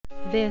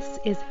This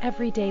is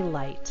Everyday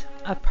Light,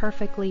 a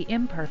perfectly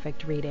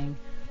imperfect reading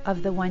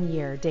of the One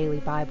Year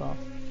Daily Bible.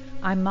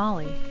 I'm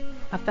Molly,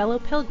 a fellow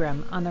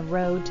pilgrim on the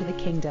road to the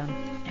kingdom,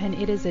 and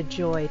it is a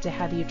joy to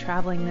have you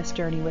traveling this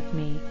journey with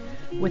me,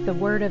 with the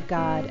Word of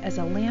God as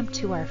a lamp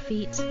to our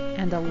feet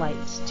and a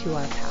light to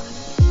our path.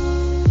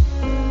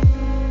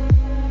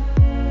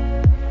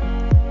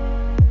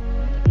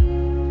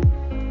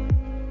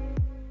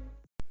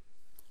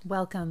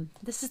 Welcome.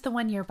 This is the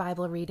One Year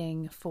Bible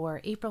reading for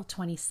April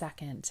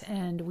 22nd,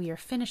 and we are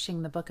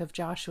finishing the book of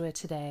Joshua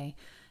today,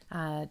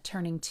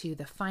 turning to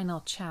the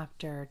final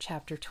chapter,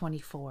 chapter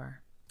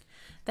 24.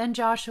 Then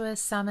Joshua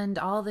summoned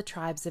all the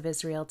tribes of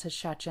Israel to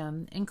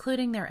Shechem,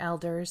 including their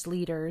elders,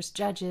 leaders,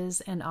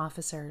 judges, and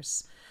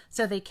officers.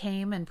 So they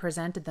came and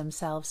presented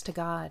themselves to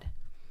God.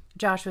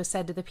 Joshua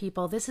said to the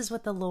people, "This is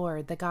what the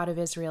Lord, the God of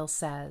Israel,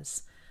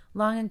 says.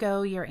 Long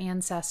ago, your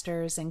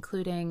ancestors,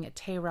 including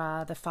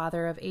Terah, the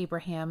father of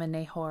Abraham and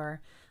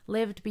Nahor,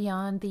 lived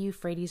beyond the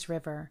Euphrates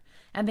River,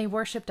 and they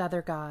worshipped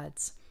other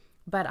gods.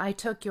 But I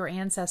took your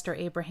ancestor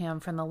Abraham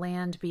from the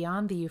land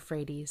beyond the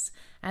Euphrates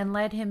and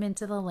led him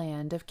into the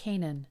land of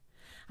Canaan.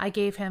 I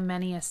gave him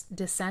many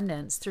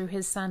descendants through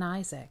his son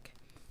Isaac.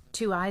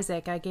 To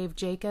Isaac I gave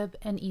Jacob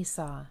and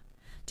Esau.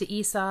 To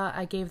Esau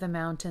I gave the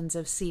mountains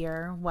of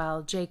Seir,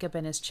 while Jacob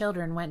and his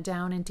children went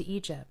down into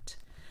Egypt.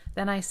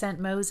 Then I sent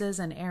Moses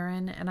and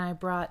Aaron, and I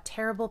brought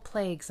terrible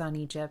plagues on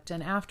Egypt,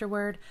 and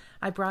afterward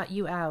I brought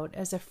you out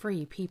as a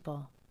free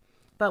people.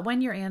 But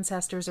when your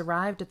ancestors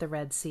arrived at the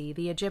Red Sea,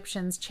 the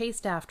Egyptians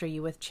chased after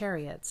you with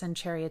chariots and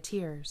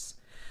charioteers.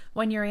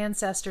 When your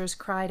ancestors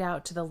cried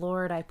out to the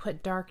Lord, I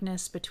put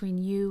darkness between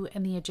you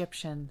and the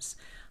Egyptians.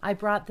 I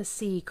brought the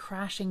sea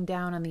crashing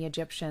down on the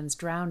Egyptians,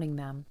 drowning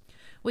them.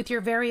 With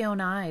your very own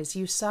eyes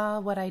you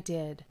saw what I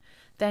did.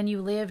 Then you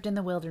lived in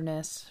the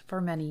wilderness for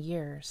many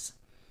years.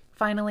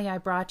 Finally, I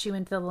brought you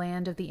into the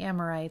land of the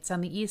Amorites on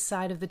the east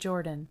side of the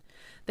Jordan.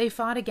 They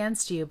fought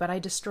against you, but I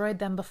destroyed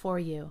them before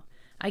you.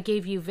 I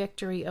gave you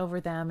victory over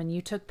them, and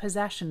you took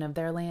possession of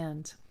their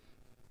land."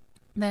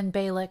 Then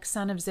Balak,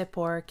 son of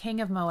Zippor,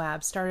 king of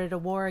Moab, started a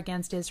war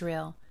against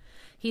Israel.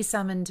 He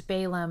summoned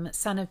Balaam,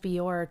 son of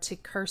Beor, to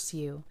curse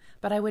you,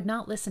 but I would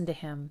not listen to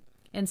him.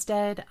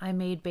 Instead, I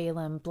made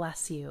Balaam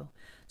bless you.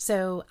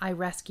 So I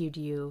rescued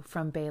you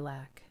from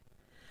Balak.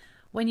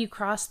 When you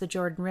crossed the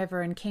Jordan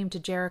River and came to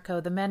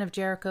Jericho, the men of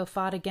Jericho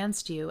fought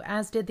against you,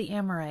 as did the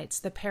Amorites,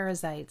 the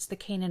Perizzites, the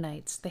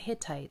Canaanites, the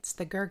Hittites,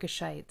 the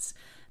Girgashites,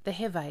 the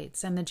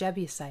Hivites, and the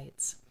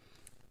Jebusites.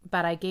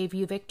 But I gave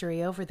you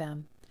victory over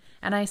them,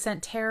 and I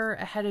sent terror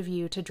ahead of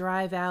you to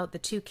drive out the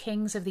two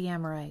kings of the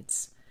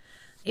Amorites.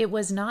 It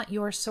was not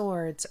your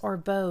swords or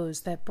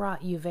bows that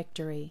brought you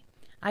victory.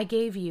 I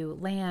gave you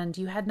land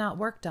you had not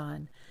worked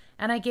on,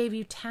 and I gave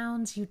you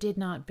towns you did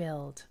not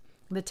build,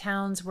 the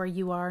towns where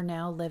you are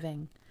now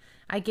living.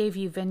 I gave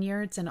you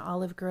vineyards and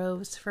olive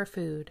groves for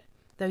food,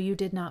 though you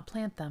did not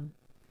plant them.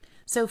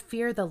 So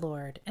fear the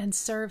Lord and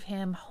serve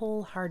him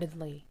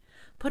wholeheartedly.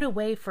 Put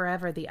away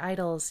forever the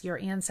idols your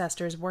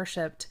ancestors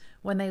worshipped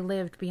when they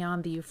lived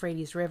beyond the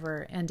Euphrates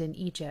River and in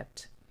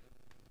Egypt.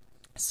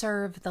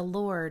 Serve the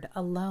Lord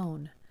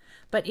alone.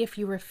 But if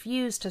you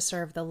refuse to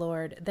serve the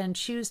Lord, then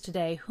choose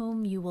today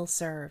whom you will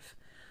serve.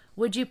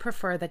 Would you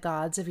prefer the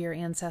gods of your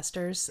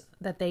ancestors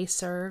that they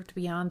served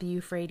beyond the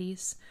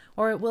Euphrates?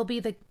 Or will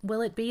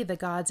it be the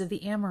gods of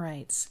the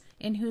Amorites,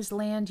 in whose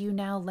land you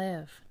now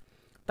live?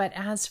 But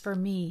as for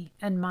me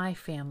and my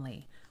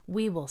family,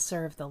 we will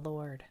serve the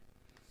Lord."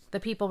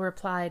 The people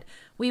replied,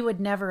 "We would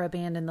never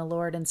abandon the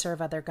Lord and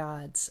serve other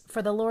gods.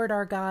 For the Lord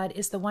our God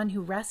is the one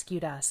who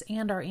rescued us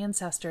and our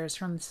ancestors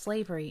from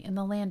slavery in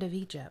the land of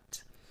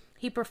Egypt.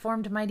 He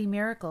performed mighty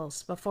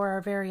miracles before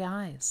our very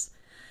eyes.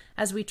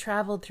 As we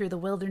traveled through the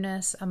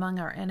wilderness among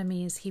our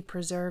enemies, he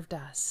preserved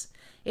us.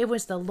 It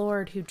was the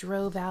Lord who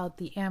drove out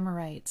the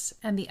Amorites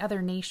and the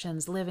other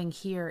nations living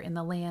here in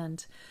the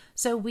land.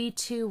 So we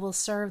too will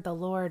serve the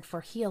Lord, for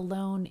he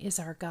alone is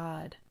our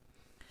God."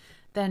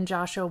 Then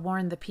Joshua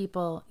warned the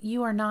people,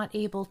 "You are not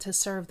able to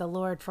serve the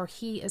Lord, for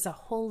he is a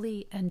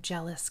holy and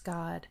jealous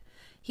God.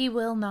 He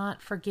will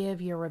not forgive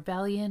your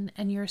rebellion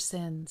and your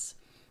sins.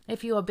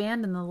 If you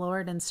abandon the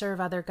Lord and serve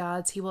other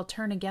gods, he will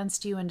turn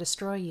against you and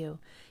destroy you,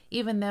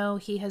 even though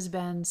he has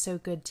been so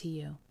good to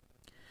you."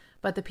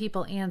 But the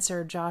people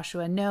answered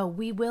Joshua, "No,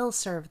 we will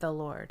serve the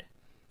Lord."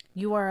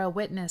 "You are a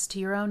witness to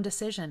your own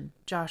decision,"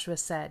 Joshua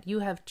said. "You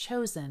have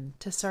chosen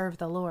to serve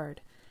the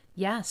Lord."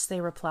 "Yes,"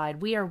 they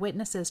replied, "we are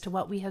witnesses to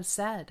what we have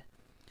said."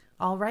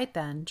 "All right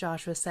then,"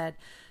 Joshua said,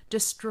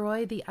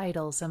 "destroy the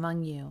idols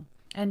among you,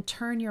 and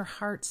turn your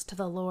hearts to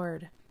the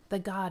Lord, the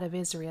God of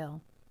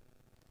Israel."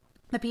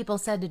 The people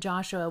said to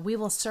Joshua, "We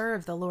will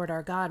serve the Lord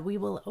our God. We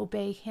will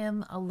obey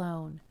him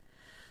alone."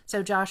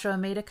 So Joshua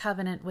made a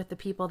covenant with the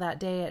people that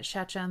day at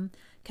Shechem,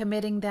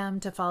 committing them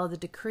to follow the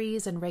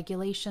decrees and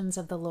regulations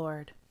of the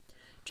Lord.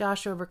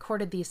 Joshua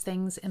recorded these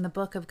things in the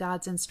book of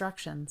God's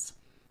instructions.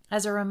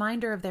 As a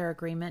reminder of their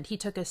agreement, he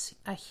took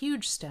a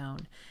huge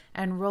stone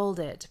and rolled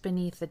it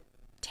beneath the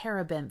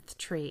terebinth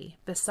tree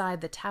beside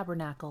the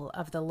tabernacle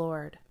of the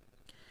Lord.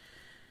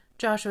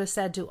 Joshua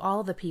said to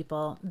all the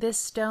people, "This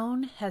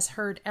stone has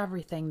heard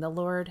everything the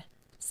Lord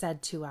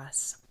said to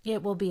us.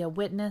 It will be a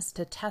witness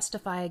to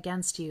testify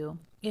against you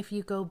if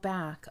you go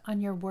back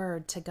on your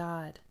word to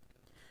God."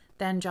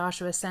 Then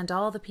Joshua sent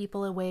all the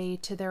people away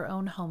to their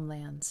own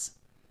homelands.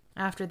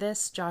 After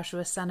this,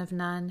 Joshua son of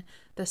Nun,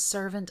 the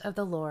servant of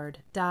the Lord,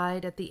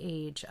 died at the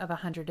age of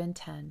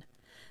 110.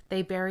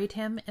 They buried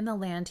him in the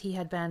land he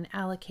had been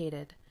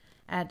allocated,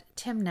 at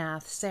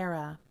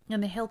Timnath-Serah, in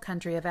the hill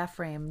country of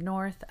Ephraim,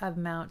 north of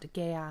Mount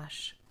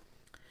Gaash.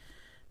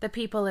 The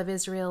people of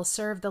Israel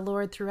served the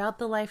Lord throughout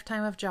the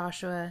lifetime of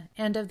Joshua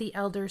and of the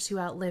elders who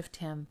outlived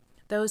him,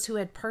 those who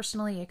had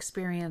personally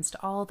experienced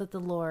all that the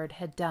Lord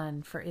had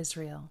done for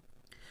Israel.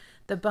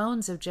 The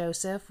bones of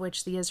Joseph,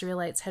 which the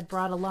Israelites had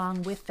brought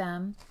along with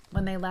them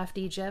when they left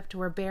Egypt,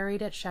 were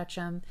buried at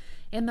Shechem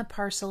in the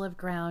parcel of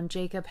ground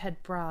Jacob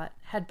had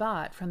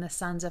bought from the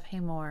sons of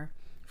Hamor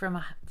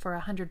for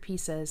 100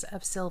 pieces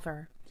of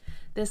silver.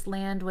 This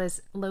land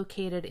was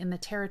located in the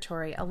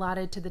territory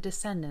allotted to the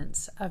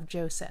descendants of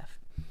Joseph.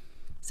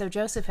 So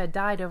Joseph had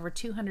died over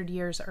 200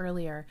 years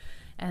earlier,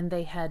 and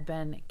they had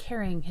been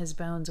carrying his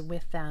bones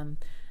with them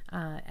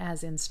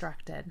as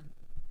instructed.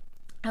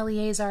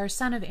 Eleazar,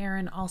 son of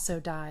Aaron,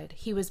 also died.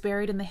 He was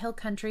buried in the hill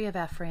country of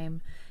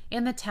Ephraim,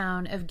 in the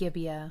town of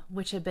Gibeah,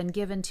 which had been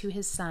given to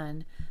his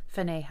son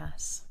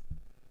Phinehas.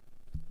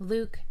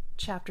 Luke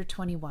chapter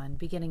 21,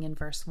 beginning in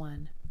verse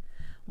 1.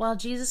 While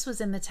Jesus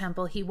was in the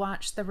temple, he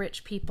watched the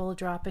rich people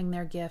dropping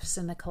their gifts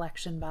in the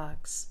collection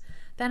box.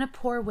 Then a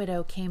poor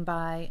widow came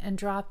by and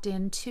dropped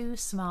in 2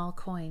 small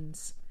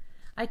coins.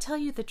 "I tell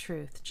you the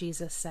truth,"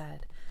 Jesus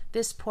said,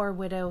 "this poor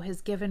widow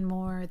has given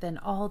more than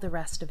all the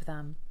rest of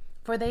them.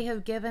 For they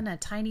have given a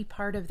tiny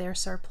part of their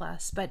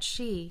surplus, but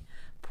she,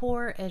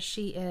 poor as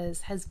she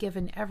is, has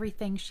given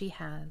everything she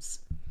has."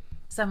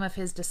 Some of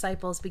his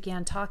disciples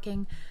began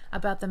talking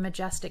about the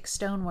majestic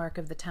stonework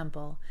of the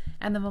temple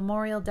and the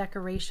memorial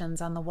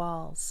decorations on the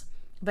walls.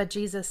 But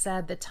Jesus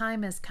said, "The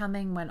time is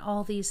coming when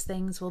all these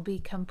things will be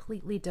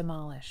completely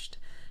demolished.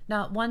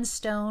 Not one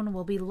stone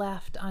will be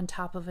left on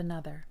top of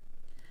another."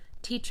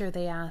 "Teacher,"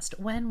 they asked,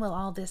 "when will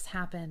all this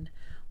happen?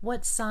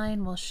 What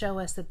sign will show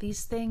us that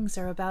these things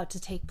are about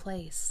to take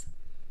place?"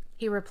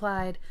 He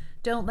replied,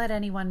 "Don't let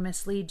anyone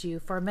mislead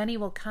you, for many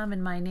will come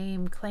in my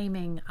name,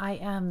 claiming, 'I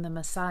am the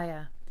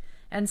Messiah,'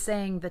 and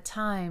saying, 'The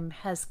time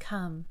has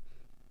come.'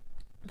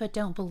 But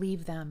don't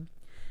believe them.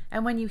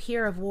 And when you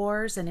hear of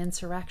wars and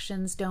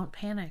insurrections, don't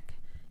panic.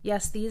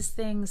 Yes, these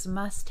things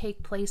must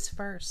take place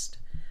first,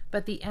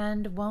 but the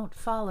end won't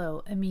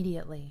follow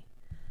immediately."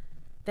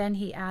 Then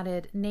he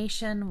added,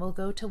 "Nation will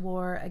go to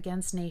war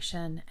against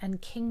nation,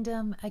 and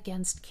kingdom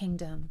against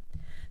kingdom.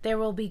 There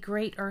will be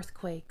great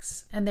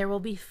earthquakes, and there will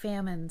be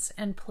famines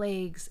and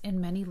plagues in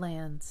many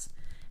lands,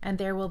 and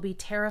there will be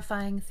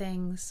terrifying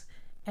things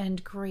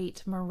and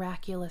great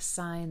miraculous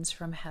signs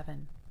from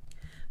heaven.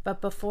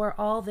 But before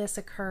all this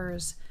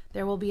occurs,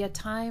 there will be a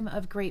time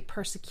of great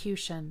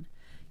persecution.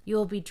 You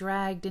will be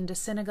dragged into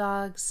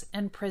synagogues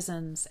and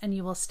prisons, and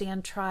you will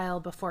stand trial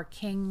before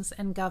kings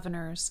and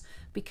governors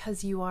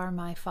because you are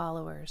my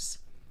followers.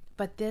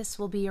 But this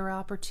will be your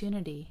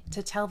opportunity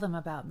to tell them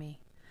about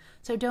me.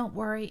 So don't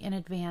worry in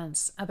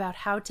advance about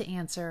how to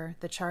answer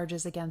the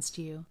charges against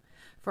you,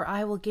 for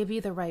I will give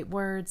you the right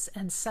words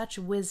and such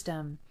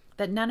wisdom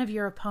that none of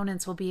your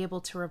opponents will be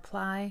able to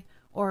reply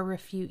or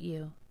refute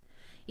you.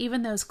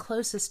 Even those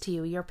closest to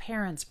you, your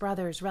parents,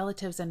 brothers,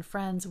 relatives, and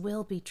friends,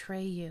 will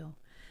betray you.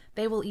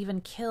 They will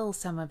even kill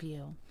some of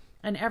you,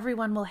 and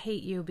everyone will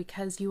hate you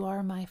because you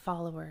are my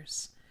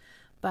followers.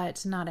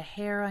 But not a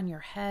hair on your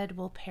head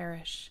will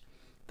perish.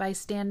 By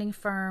standing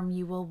firm,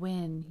 you will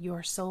win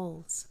your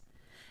souls.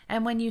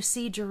 And when you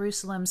see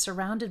Jerusalem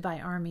surrounded by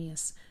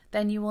armies,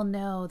 then you will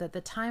know that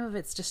the time of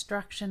its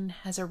destruction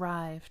has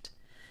arrived.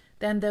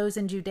 Then those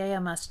in Judea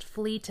must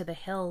flee to the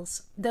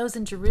hills. Those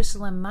in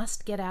Jerusalem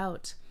must get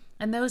out,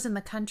 and those in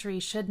the country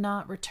should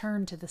not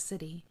return to the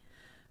city.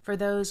 For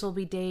those will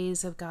be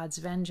days of God's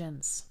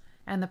vengeance,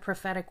 and the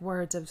prophetic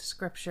words of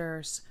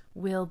scriptures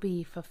will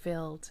be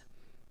fulfilled.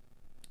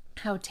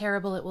 How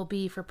terrible it will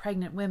be for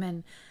pregnant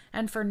women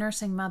and for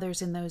nursing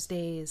mothers in those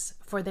days,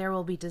 for there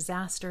will be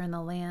disaster in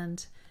the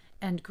land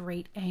and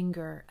great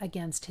anger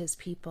against his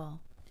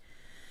people.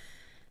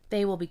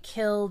 They will be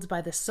killed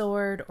by the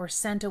sword or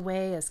sent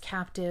away as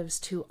captives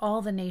to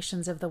all the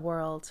nations of the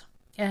world.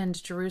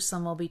 And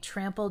Jerusalem will be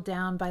trampled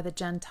down by the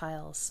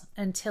Gentiles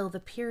until the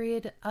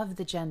period of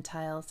the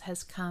Gentiles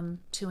has come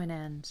to an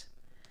end.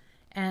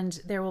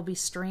 And there will be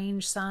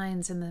strange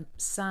signs in the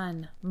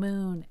sun,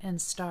 moon,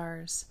 and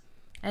stars.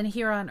 And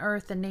here on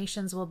earth the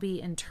nations will be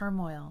in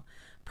turmoil,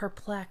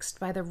 perplexed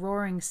by the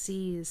roaring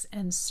seas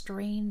and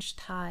strange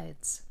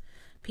tides.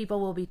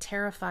 People will be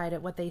terrified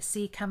at what they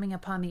see coming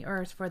upon the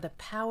earth, for the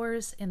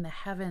powers in the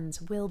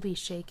heavens will be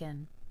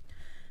shaken.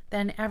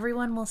 Then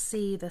everyone will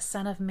see the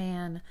Son of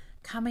Man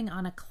coming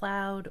on a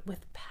cloud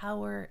with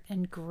power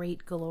and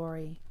great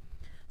glory.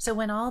 So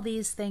when all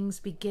these things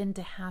begin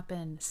to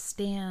happen,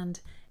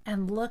 stand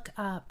and look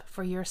up,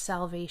 for your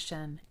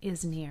salvation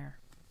is near.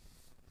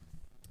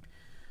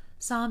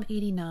 Psalm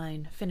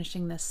 89,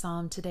 finishing this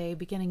psalm today,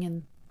 beginning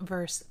in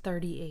verse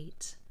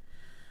 38.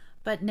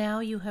 But now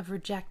you have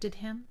rejected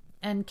him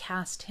and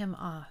cast him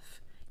off.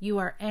 You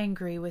are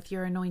angry with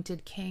your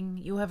anointed king.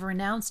 You have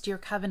renounced your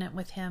covenant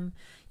with him.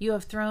 You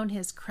have thrown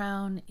his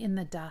crown in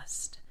the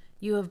dust.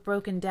 You have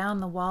broken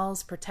down the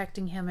walls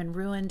protecting him and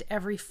ruined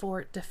every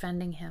fort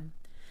defending him.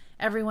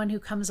 Everyone who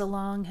comes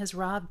along has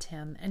robbed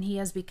him, and he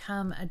has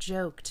become a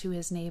joke to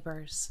his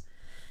neighbors.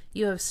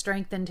 You have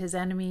strengthened his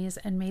enemies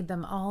and made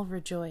them all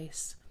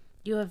rejoice.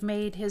 You have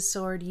made his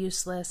sword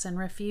useless and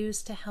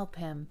refused to help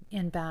him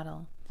in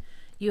battle.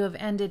 You have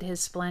ended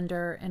his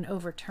splendor and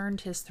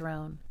overturned his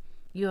throne.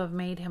 You have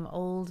made him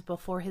old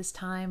before his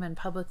time and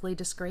publicly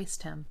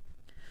disgraced him.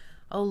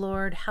 O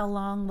Lord, how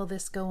long will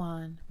this go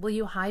on? Will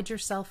you hide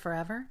yourself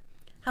forever?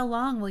 How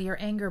long will your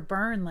anger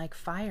burn like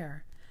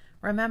fire?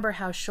 Remember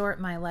how short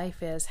my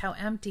life is, how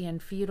empty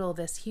and futile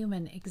this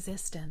human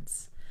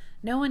existence.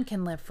 No one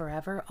can live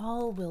forever.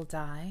 All will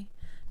die.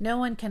 No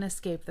one can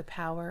escape the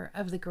power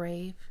of the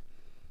grave.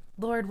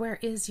 Lord, where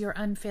is your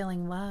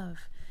unfailing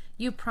love?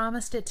 You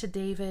promised it to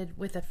David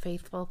with a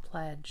faithful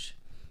pledge.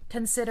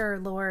 Consider,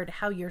 Lord,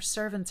 how your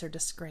servants are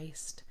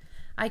disgraced.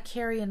 I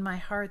carry in my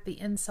heart the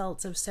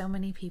insults of so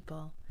many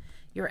people.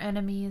 Your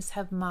enemies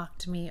have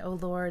mocked me, O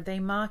Lord. They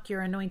mock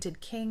your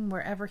anointed king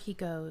wherever he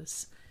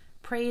goes.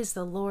 Praise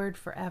the Lord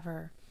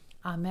forever.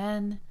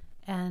 Amen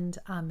and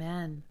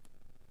amen.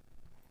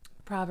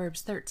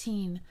 Proverbs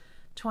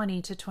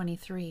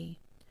 13:20-23.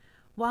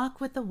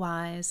 Walk with the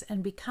wise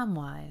and become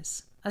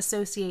wise.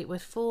 Associate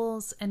with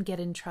fools and get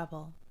in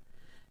trouble.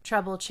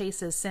 Trouble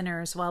chases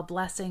sinners while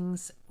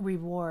blessings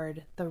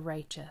reward the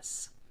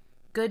righteous.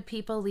 Good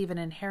people leave an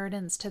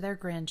inheritance to their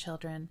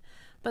grandchildren,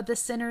 but the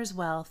sinner's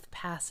wealth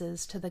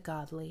passes to the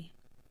godly.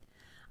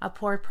 A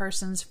poor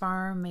person's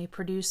farm may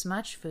produce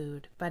much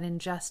food, but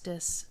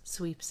injustice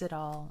sweeps it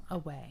all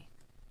away.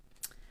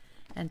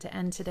 And to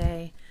end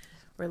today,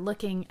 we're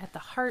looking at the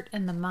heart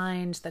and the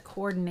mind, the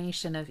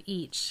coordination of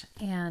each.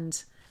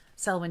 And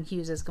Selwyn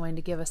Hughes is going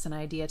to give us an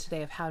idea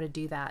today of how to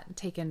do that,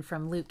 taken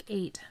from Luke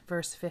 8,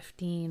 verse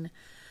 15.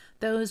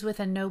 Those with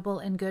a noble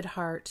and good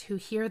heart who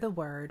hear the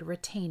word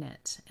retain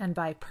it, and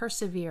by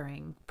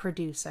persevering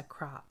produce a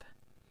crop.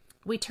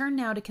 We turn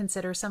now to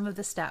consider some of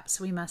the steps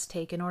we must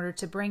take in order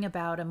to bring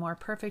about a more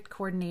perfect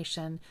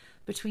coordination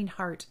between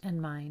heart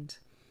and mind.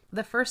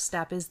 The first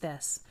step is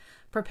this: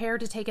 prepare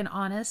to take an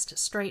honest,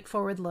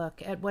 straightforward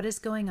look at what is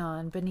going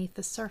on beneath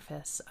the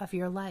surface of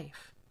your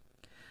life.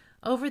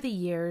 Over the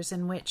years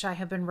in which I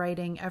have been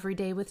writing Every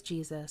Day with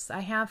Jesus, I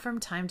have from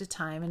time to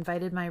time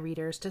invited my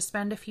readers to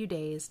spend a few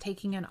days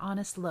taking an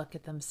honest look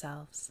at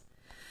themselves.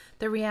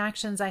 The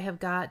reactions I have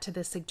got to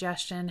this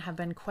suggestion have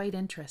been quite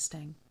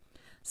interesting.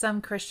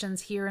 Some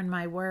Christians hear in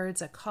my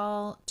words a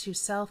call to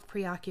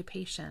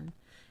self-preoccupation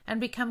and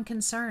become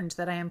concerned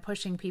that I am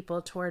pushing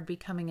people toward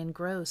becoming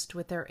engrossed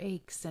with their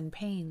aches and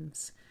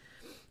pains.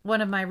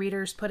 One of my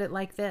readers put it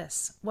like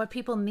this: what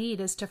people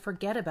need is to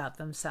forget about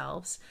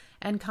themselves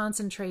and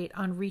concentrate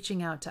on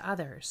reaching out to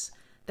others.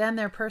 Then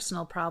their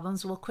personal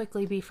problems will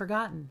quickly be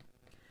forgotten.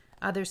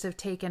 Others have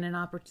taken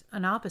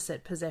an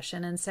opposite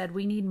position and said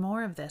we need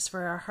more of this,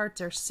 for our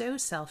hearts are so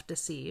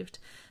self-deceived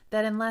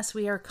that unless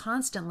we are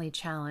constantly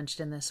challenged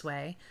in this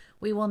way,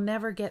 we will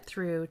never get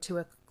through to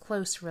a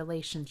close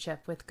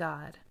relationship with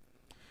God.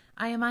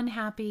 I am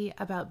unhappy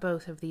about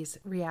both of these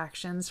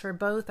reactions, for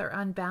both are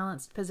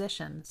unbalanced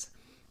positions.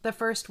 The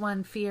first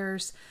one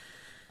fears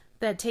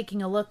that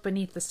taking a look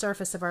beneath the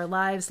surface of our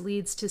lives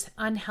leads to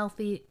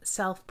unhealthy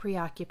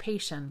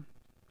self-preoccupation.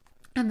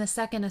 And the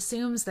second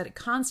assumes that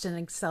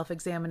constant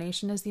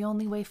self-examination is the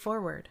only way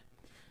forward.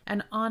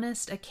 An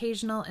honest,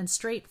 occasional, and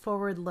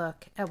straightforward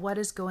look at what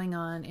is going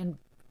on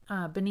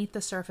beneath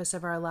the surface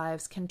of our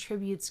lives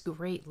contributes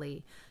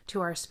greatly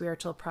to our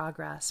spiritual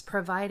progress,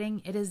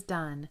 providing it is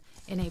done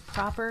in a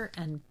proper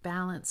and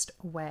balanced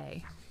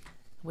way,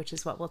 which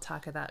is what we'll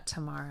talk about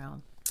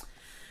tomorrow.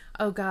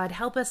 Oh God,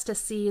 help us to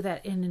see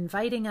that in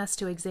inviting us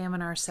to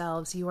examine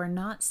ourselves, you are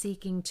not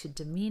seeking to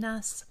demean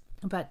us,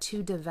 but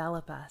to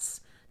develop us,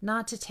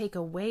 not to take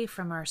away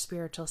from our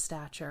spiritual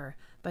stature,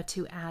 but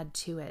to add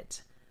to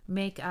it.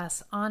 Make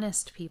us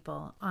honest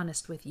people,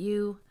 honest with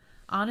you,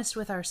 honest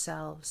with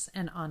ourselves,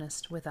 and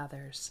honest with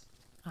others.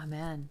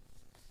 Amen.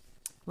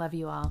 Love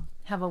you all.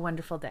 Have a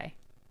wonderful day.